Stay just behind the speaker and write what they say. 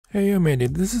Hey, I'm Andy.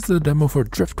 This is the demo for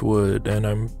Driftwood, and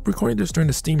I'm recording this during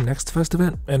the Steam Next Fest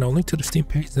event, and I'll link to the Steam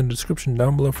page in the description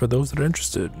down below for those that are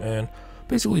interested. And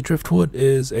basically, Driftwood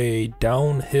is a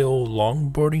downhill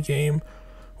longboarding game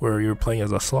where you're playing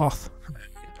as a sloth.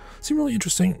 It seemed really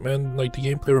interesting, and like the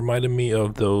gameplay reminded me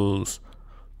of those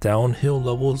downhill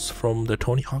levels from the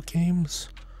Tony Hawk games.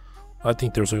 I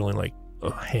think there's only like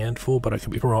a handful, but I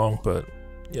could be wrong. But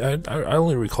yeah, I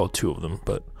only recall two of them,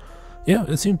 but yeah,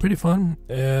 it seemed pretty fun,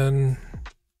 and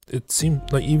it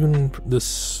seemed like even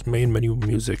this main menu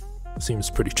music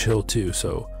seems pretty chill too.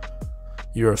 So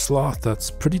you're a sloth that's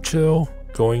pretty chill,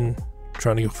 trying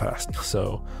to go fast.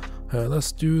 So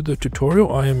let's do the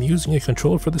tutorial. I am using a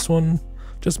controller for this one,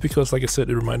 just because, like I said,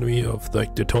 it reminded me of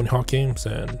like the Tony Hawk games,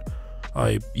 and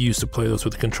I used to play those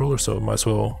with the controller, so might as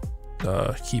well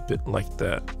keep it like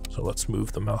that. So let's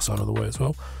move the mouse out of the way as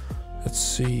well. Let's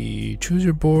see, choose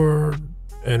your board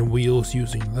and wheels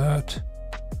using that.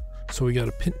 So we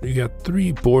got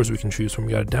three boards we can choose from.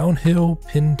 We got downhill,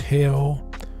 pintail,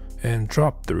 and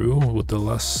drop through with the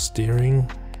less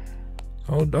steering.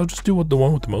 I'll just do the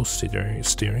one with the most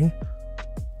steering.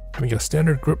 And we got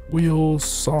standard grip wheels,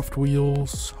 soft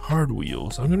wheels, hard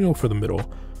wheels. I'm gonna go for the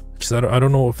middle because I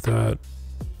don't know if that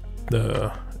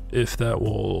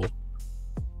will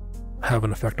have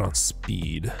an effect on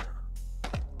speed.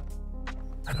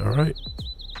 All right.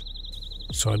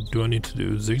 So do I need to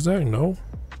do zigzag? No.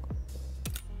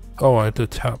 Oh, I have to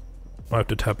tap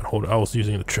and hold it. I was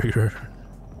using the trigger.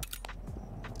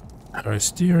 Alright,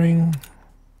 steering.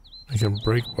 I can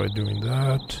brake by doing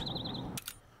that.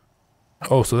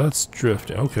 Oh, so that's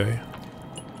drifting. Okay.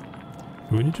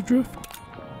 Do we need to drift?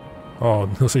 Oh,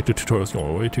 it looks like the tutorial's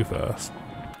going way too fast.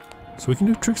 So we can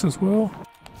do tricks as well.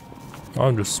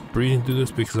 I'm just breezing through this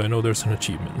because I know there's an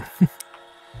achievement.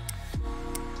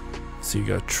 So you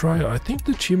gotta try it. I think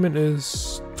the achievement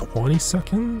is 20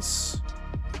 seconds.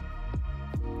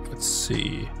 Let's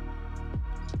see.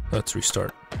 Let's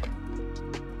restart.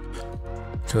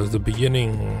 Because the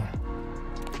beginning,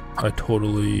 I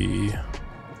totally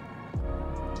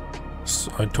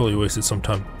wasted some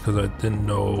time because I didn't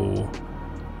know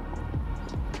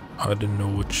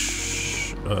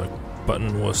which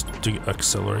button was to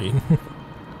accelerate.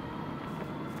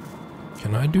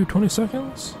 Can I do 20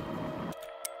 seconds?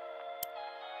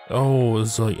 Oh,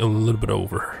 it's like a little bit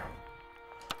over.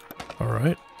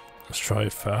 Alright, let's try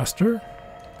it faster.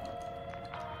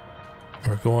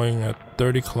 We're going at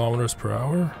 30 kilometers per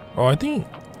hour. Oh, I think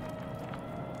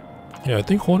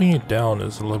holding it down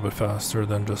is a little bit faster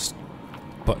than just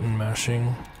button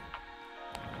mashing.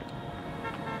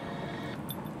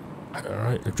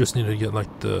 Alright, I just need to get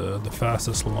like the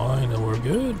fastest line and we're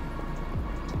good.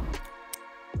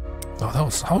 Oh,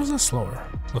 how was that slower?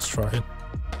 Let's try it.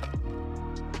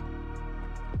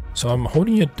 So I'm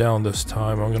holding it down this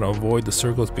time. I'm gonna avoid the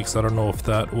circles because I don't know if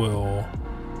that will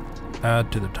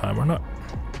add to the time or not.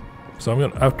 So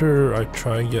after I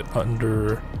try and get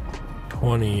under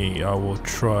 20, I will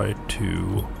try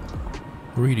to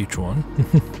read each one.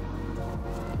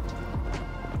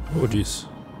 Oh jeez.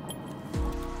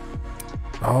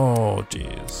 Oh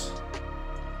jeez.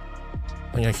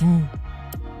 Like I can,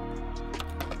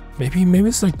 maybe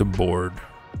it's like the board.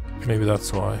 Maybe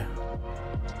that's why.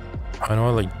 I know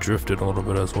I like drifted a little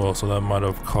bit as well, so that might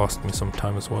have cost me some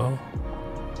time as well.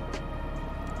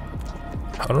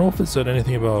 I don't know if it said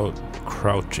anything about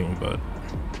crouching, but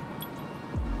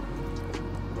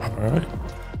alright.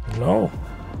 No.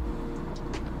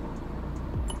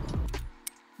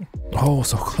 Oh,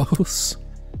 so close.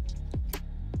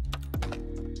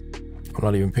 I'm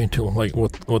not even paying too like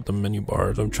what the menu bar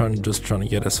is. I'm just trying to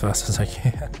get as fast as I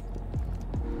can.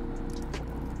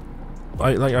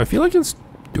 I feel like it's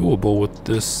doable with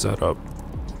this setup,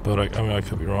 but I mean I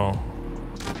could be wrong.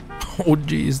 Oh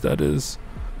geez, that is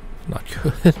not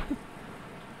good.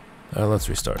 Let's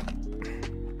restart. I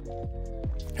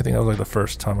think that was like the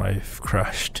first time I've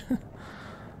crashed.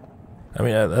 I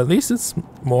mean at least it's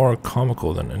more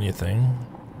comical than anything,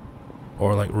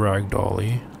 or like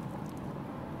ragdolly.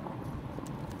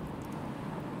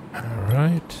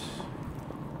 Alright,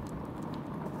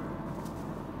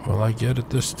 will I get it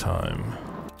this time?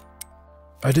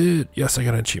 I did! Yes, I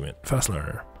got an achievement. Fast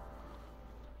learner.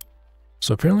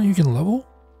 So apparently you can level?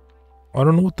 I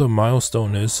don't know what the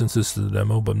milestone is since this is a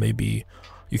demo, but maybe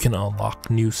you can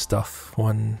unlock new stuff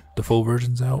when the full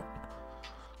version's out.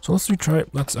 So let's retry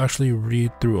it. Let's actually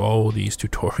read through all these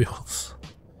tutorials.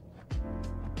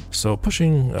 So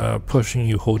pushing,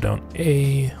 you hold down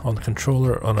A on the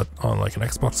controller, on like an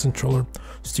Xbox controller.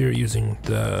 Steer using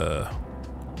the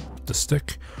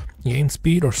stick. Gain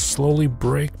speed or slowly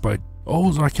brake by.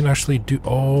 Oh, so I can actually do.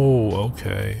 Oh,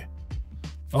 okay.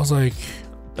 I was like,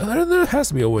 there has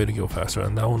to be a way to go faster,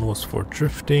 and that one was for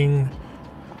drifting.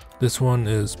 This one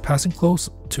is passing close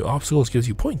to obstacles gives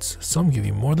you points. Some give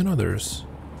you more than others.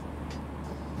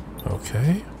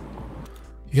 Okay.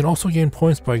 You can also gain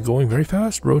points by going very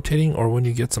fast, rotating, or when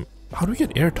you get some... How do we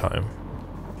get airtime?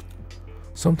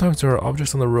 Sometimes there are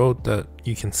objects on the road that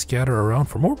you can scatter around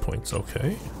for more points.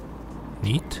 Okay.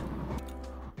 Neat.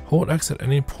 Hold X at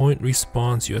any point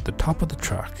respawns you at the top of the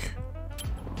track.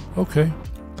 Okay.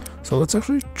 So let's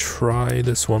actually try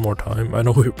this one more time. I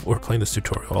know we're playing this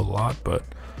tutorial a lot, but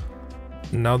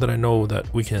now that I know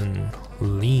that we can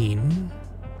lean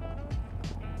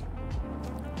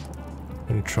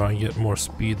and try and get more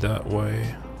speed that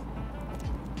way.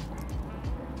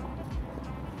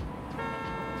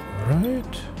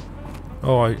 Alright.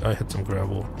 Oh, I hit some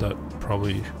gravel. That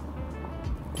probably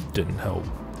didn't help.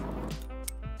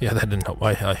 Yeah, that didn't help.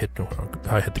 I hit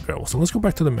the gravel. So let's go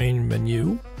back to the main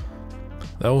menu.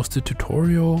 That was the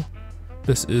tutorial.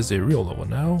 This is a real level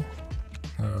now.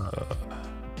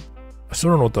 I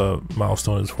still don't know what the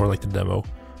milestone is for, like the demo,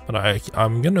 but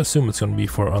I'm gonna assume it's gonna be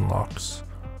for unlocks.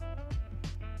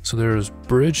 So there's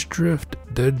Bridge Drift,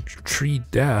 Dead Tree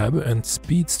Dab, and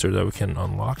Speedster that we can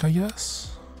unlock, I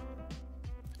guess.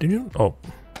 Did you? Oh,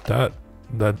 that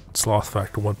sloth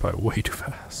factor went by way too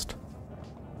fast.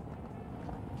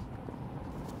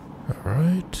 All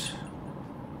right.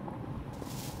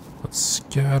 Let's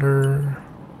scatter.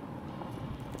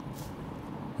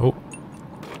 Oh.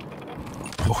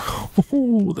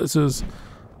 Oh, this is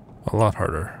a lot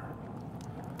harder.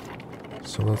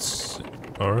 So let's...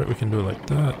 Alright, we can do it like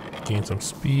that. Gain some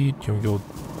speed. Can we go...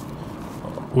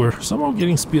 We're somehow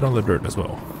getting speed on the dirt as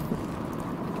well.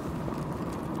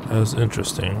 That's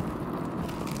interesting.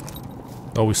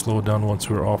 Oh, we slowed down once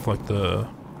we were off like the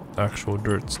actual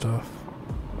dirt stuff.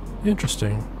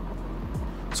 Interesting.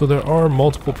 So there are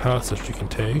multiple paths that you can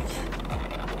take.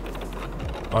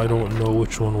 I don't know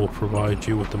which one will provide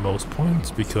you with the most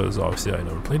points because obviously I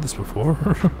never played this before.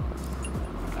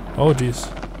 Oh jeez.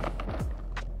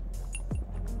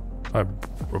 I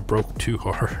broke too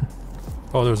hard.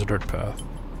 Oh, there's a dirt path.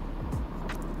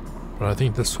 But I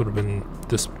think this would have been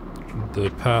the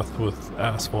path with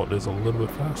asphalt is a little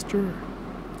bit faster.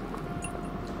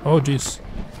 Oh jeez.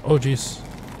 Oh jeez.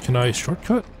 Can I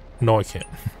shortcut? No, I can't.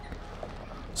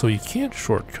 So you can't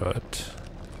shortcut.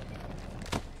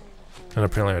 And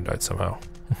apparently I died somehow.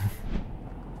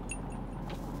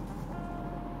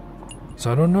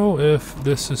 So I don't know if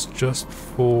this is just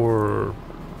for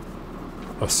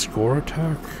a score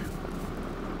attack.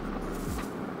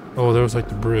 Oh, there was like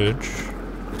the bridge.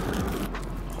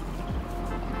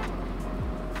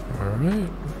 Alright.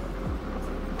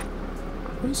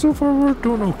 So far we're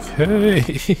doing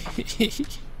okay.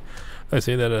 I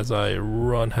say that as I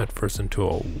run headfirst into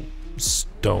a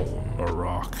stone or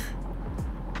rock.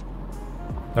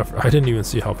 I didn't even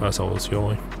see how fast I was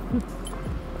going.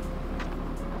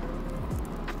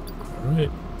 Alright.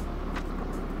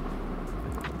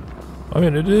 I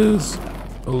mean, it is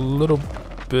a little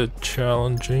bit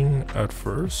challenging at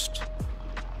first.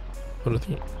 But I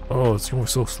think... Oh, it's going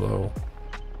so slow.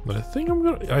 But I think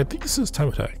I think this is time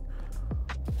attack.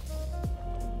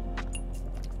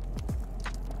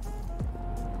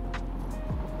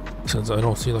 Since I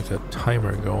don't see like a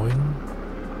timer going.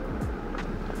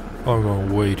 Oh, I'm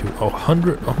going way too... Oh,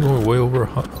 100... I'm going way over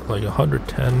like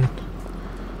 110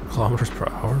 kilometers per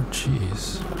hour.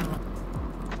 Jeez.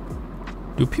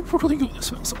 Do people really go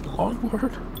this fast on a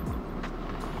longboard?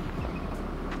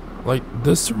 Like,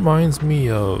 this reminds me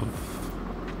of...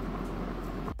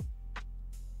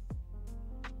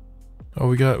 Oh,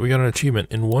 we got an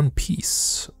achievement in one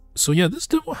piece. So yeah, this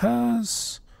demo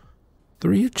has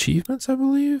 3 achievements, I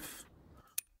believe.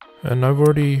 And I've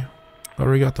already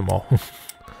got them all.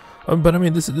 But I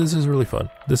mean, this is really fun.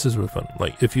 This is really fun.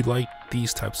 Like, if you like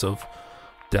these types of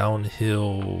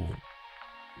downhill,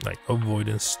 like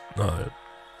avoidance,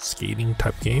 skating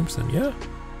type games, then yeah.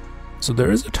 So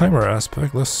there is a timer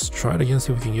aspect. Let's try it again,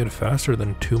 see if we can get it faster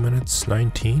than 2 minutes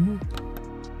 19.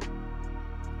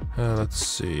 Let's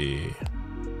see.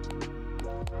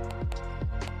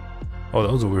 Oh,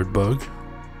 that was a weird bug.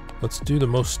 Let's do the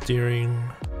most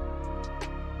steering.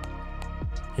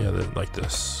 Yeah, like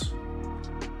this.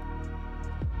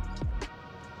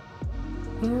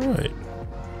 Alright.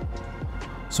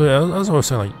 So yeah, as I was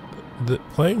saying, like,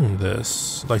 playing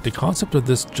this, like the concept of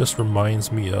this just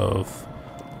reminds me of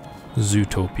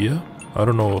Zootopia. I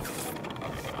don't know if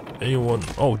anyone...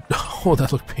 Oh, oh,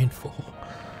 that looked painful.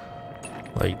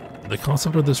 Like, the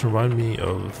concept of this reminded me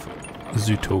of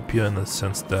Zootopia in the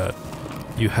sense that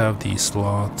you have these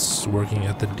sloths working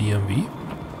at the DMV,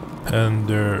 and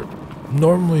they're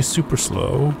normally super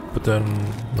slow, but then,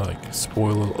 like,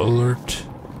 spoiler alert,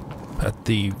 at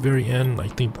the very end, I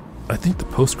think the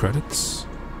post credits,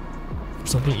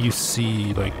 something you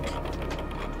see like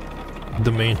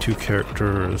the main two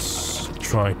characters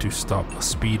trying to stop a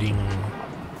speeding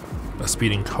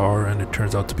car, and it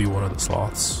turns out to be one of the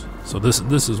sloths. So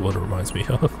this is what it reminds me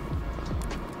of.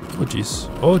 Oh jeez,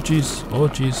 oh jeez, oh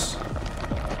jeez.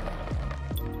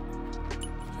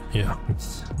 Yeah,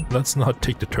 let's not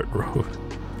take the dirt road.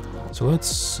 So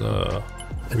let's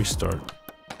restart.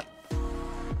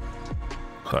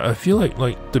 I feel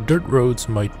like the dirt roads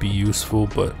might be useful,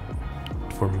 but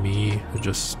for me it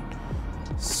just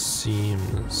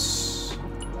seems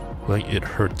like it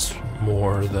hurts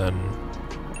more than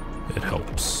it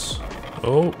helps.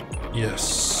 Oh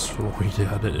yes, we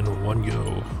had it in one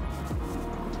go.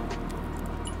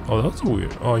 Oh, that's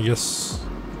weird. Oh yes.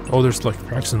 Oh, there's like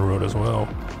cracks in the road as well.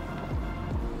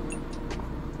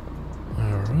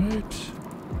 Alright.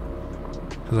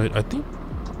 Because I think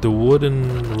the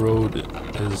wooden road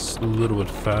is a little bit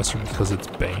faster because it's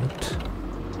banked.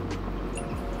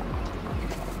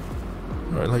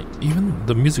 Alright, like even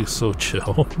the music's so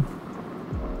chill.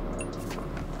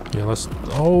 Yeah, let's.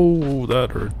 Oh,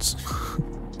 that hurts.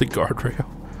 The guardrail.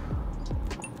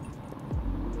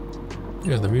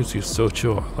 Yeah, the music is so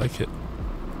chill. I like it.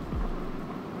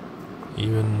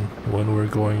 Even when we're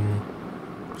going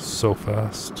so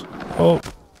fast. Oh.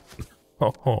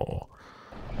 Oh.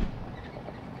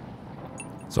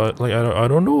 So I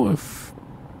don't know if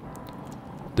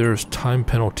there's time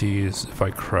penalties if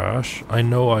I crash. I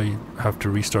know I have to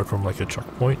restart from like a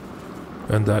checkpoint,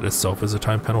 and that itself is a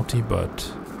time penalty,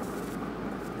 but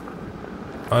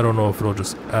I don't know if it'll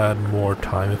just add more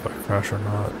time if I crash or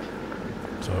not.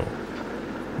 So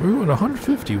we're going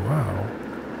 150. Wow.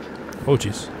 Oh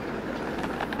jeez.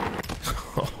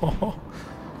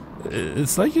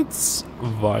 It's like it's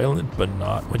violent but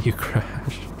not when you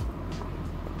crash.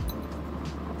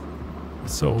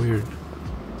 It's so weird.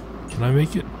 Can I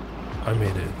make it? I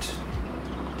made it.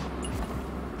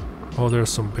 Oh, there's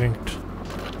some banked.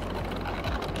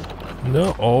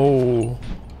 No. Oh.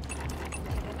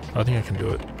 I think I can do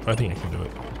it. I think I can do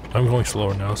it. I'm going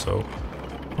slower now, so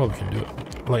probably can do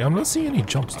it. Like, I'm not seeing any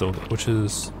jumps though, which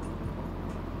is...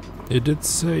 It did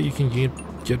say you can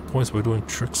get points by doing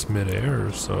tricks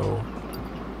mid-air, so...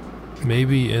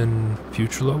 Maybe in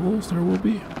future levels there will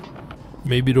be.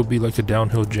 Maybe it'll be like a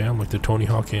downhill jam like the Tony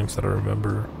Hawk games that I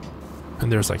remember.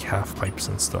 And there's like half pipes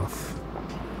and stuff.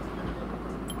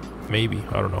 Maybe,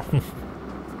 I don't know.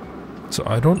 So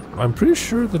I'm pretty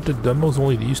sure that the demo's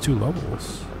only these two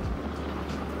levels.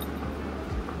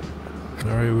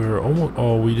 Alright, we're almost,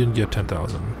 oh, we didn't get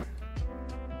 10,000.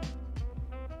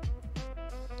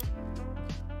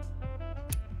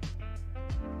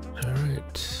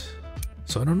 Alright.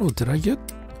 So I don't know, did I get...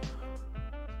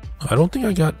 I don't think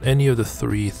I got any of the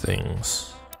 3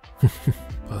 things.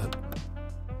 But...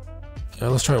 yeah,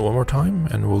 let's try it one more time,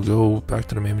 and we'll go back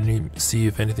to the main menu, see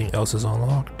if anything else is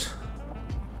unlocked.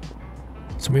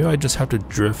 So maybe I just have to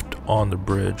drift on the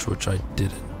bridge, which I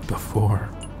didn't before.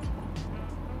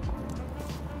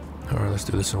 Alright, let's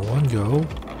do this in one go.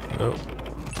 Oh,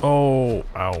 oh,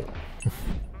 ow.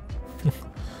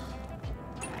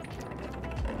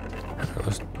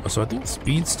 So I think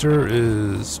Speedster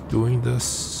is doing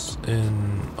this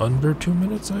in under 2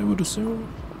 minutes, I would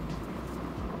assume.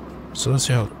 So let's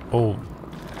see how... Oh,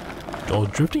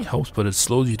 drifting helps, but it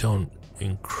slows you down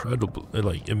incredibly,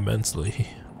 like immensely.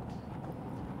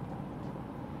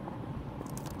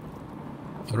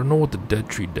 I don't know what the dead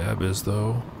tree dab is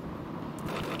though.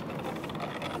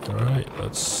 Alright,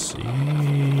 let's see.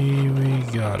 We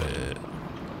got it.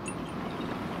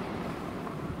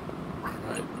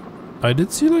 Alright. I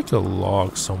did see like a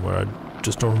log somewhere. I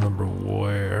just don't remember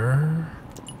where.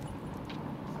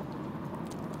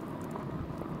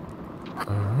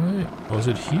 Alright. Was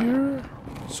it here?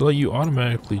 So like you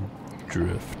automatically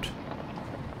drift.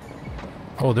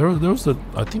 Oh, there was the...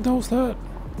 I think that was that.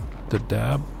 The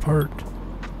dab part.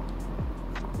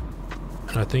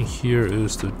 And I think here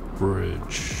is the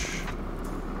bridge.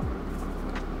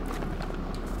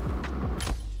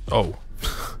 Oh.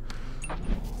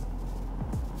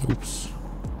 Oops.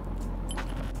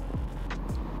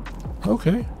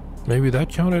 Okay. Maybe that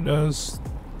counted as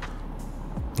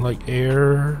like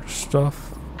air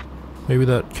stuff. Maybe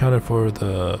that counted for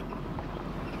the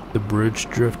bridge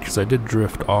drift, because I did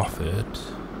drift off it.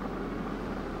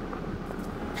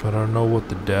 But I don't know what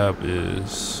the dab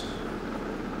is.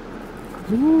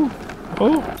 Ooh.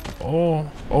 Oh,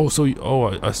 oh, oh, so you,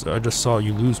 oh, I just saw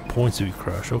you lose points if you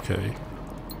crash. Okay.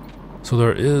 So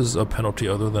there is a penalty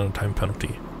other than a time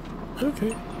penalty.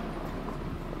 Okay.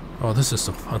 Oh, this is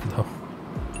so fun though.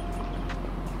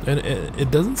 And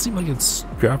it doesn't seem like it's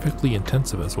graphically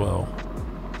intensive as well.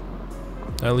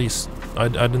 At least, I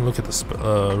didn't look at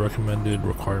the recommended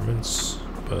requirements,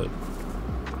 but...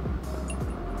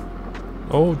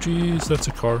 Oh geez, that's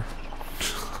a car.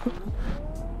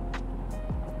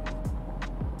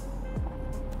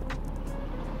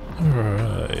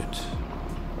 Alright.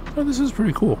 Oh, this is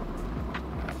pretty cool.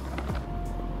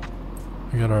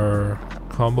 We got our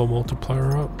combo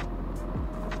multiplier up.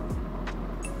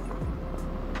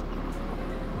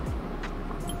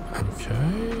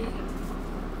 Okay.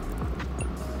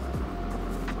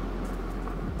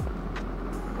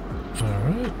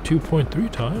 Alright,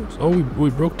 2.3 times. Oh, we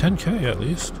broke 10k at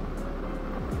least.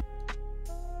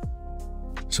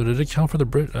 So did it count for the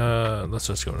Brit? Let's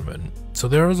just go in a minute. So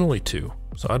there is only 2.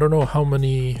 So I don't know how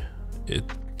many it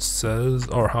says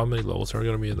or how many levels are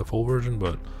going to be in the full version,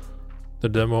 but the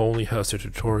demo only has a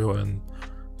tutorial and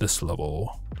this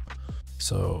level.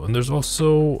 So, and there's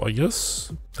also, I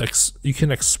guess, you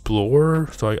can explore.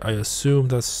 So I assume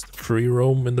that's free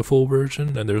roam in the full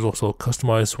version. And there's also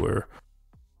customized where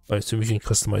I assume you can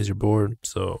customize your board.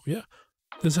 So yeah,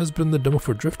 this has been the demo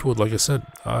for Driftwood. Like I said,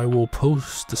 I will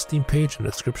post the Steam page in the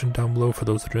description down below for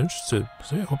those that are interested.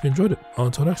 So yeah, hope you enjoyed it.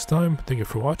 Until next time, thank you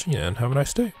for watching and have a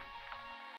nice day.